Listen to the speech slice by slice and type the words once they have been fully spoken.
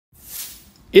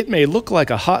It may look like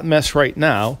a hot mess right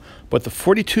now, but the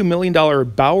 $42 million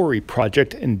Bowery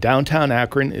project in downtown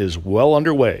Akron is well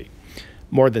underway.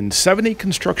 More than 70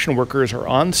 construction workers are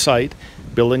on site,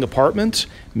 building apartments,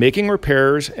 making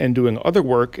repairs, and doing other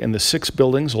work in the 6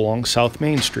 buildings along South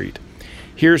Main Street.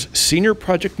 Here's Senior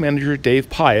Project Manager Dave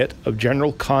Pyatt of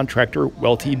General Contractor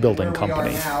Welty Building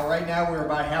Company. Right now we're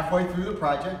about halfway through the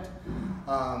project.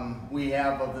 We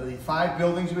have, of the 5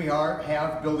 buildings we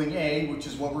have building A, which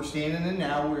is what we're standing in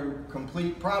now. We're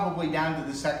complete probably down to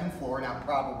the 2nd floor, not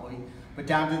probably, but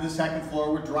down to the 2nd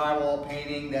floor with drywall,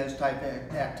 painting, those type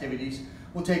of activities.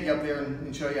 We'll take you up there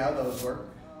and show you how those work.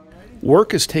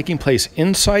 Work is taking place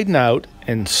inside and out,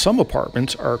 and some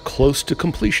apartments are close to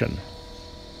completion.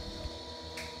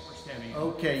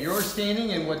 Okay, you're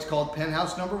standing in what's called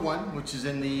penthouse number 1, which is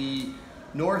in the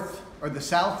north or the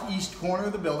southeast corner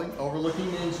of the building, overlooking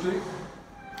Main Street.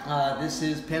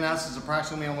 Penthouse is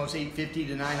approximately almost 850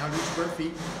 to 900 square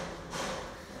feet.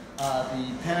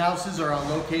 The penthouses are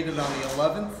located on the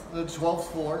 11th and the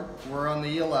 12th floor. We're on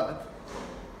the 11th.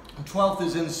 The 12th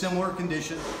is in similar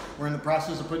condition. We're in the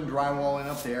process of putting drywall in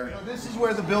up there. This is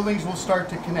where the buildings will start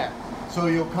to connect. So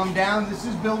you'll come down, this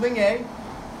is building A.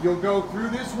 You'll go through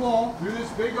this wall, through this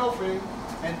big opening,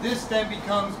 and this then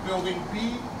becomes building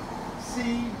B,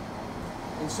 C,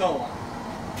 and so on.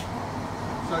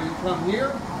 So you come here,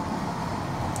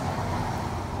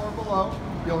 or below,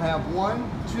 you'll have 1,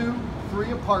 2,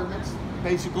 3 apartments,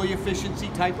 basically efficiency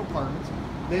type apartments.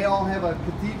 They all have a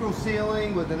cathedral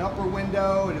ceiling with an upper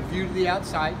window and a view to the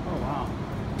outside. Oh, wow.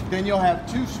 Then you'll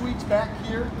have 2 suites back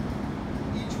here.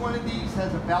 Each one of these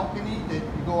has a balcony that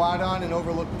you go out on and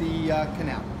overlook the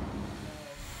canal.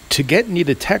 To get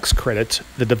needed tax credits,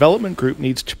 the development group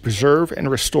needs to preserve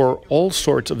and restore all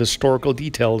sorts of historical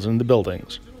details in the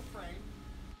buildings.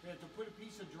 We have to put a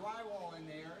piece of drywall in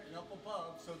there and up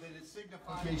above so that it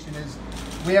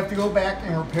signifies. We have to go back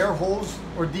and repair holes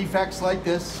or defects like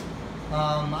this.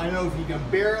 I don't know if you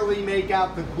can barely make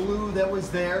out the glue that was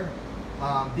there.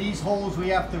 These holes we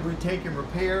have to retake and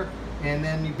repair, and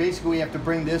then we have to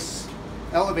bring this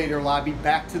elevator lobby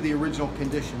back to the original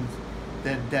conditions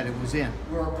that it was in.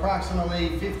 We're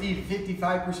approximately 50 to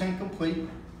 55% complete,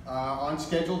 on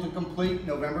schedule to complete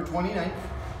November 29th.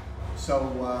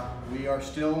 So we are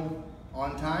still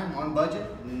on time, on budget,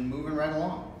 and moving right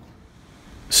along.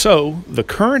 So, the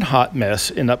current hot mess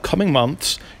in upcoming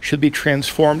months should be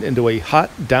transformed into a hot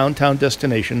downtown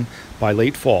destination by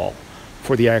late fall.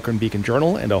 For the Akron Beacon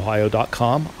Journal and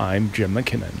Ohio.com, I'm Jim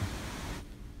McKinnon.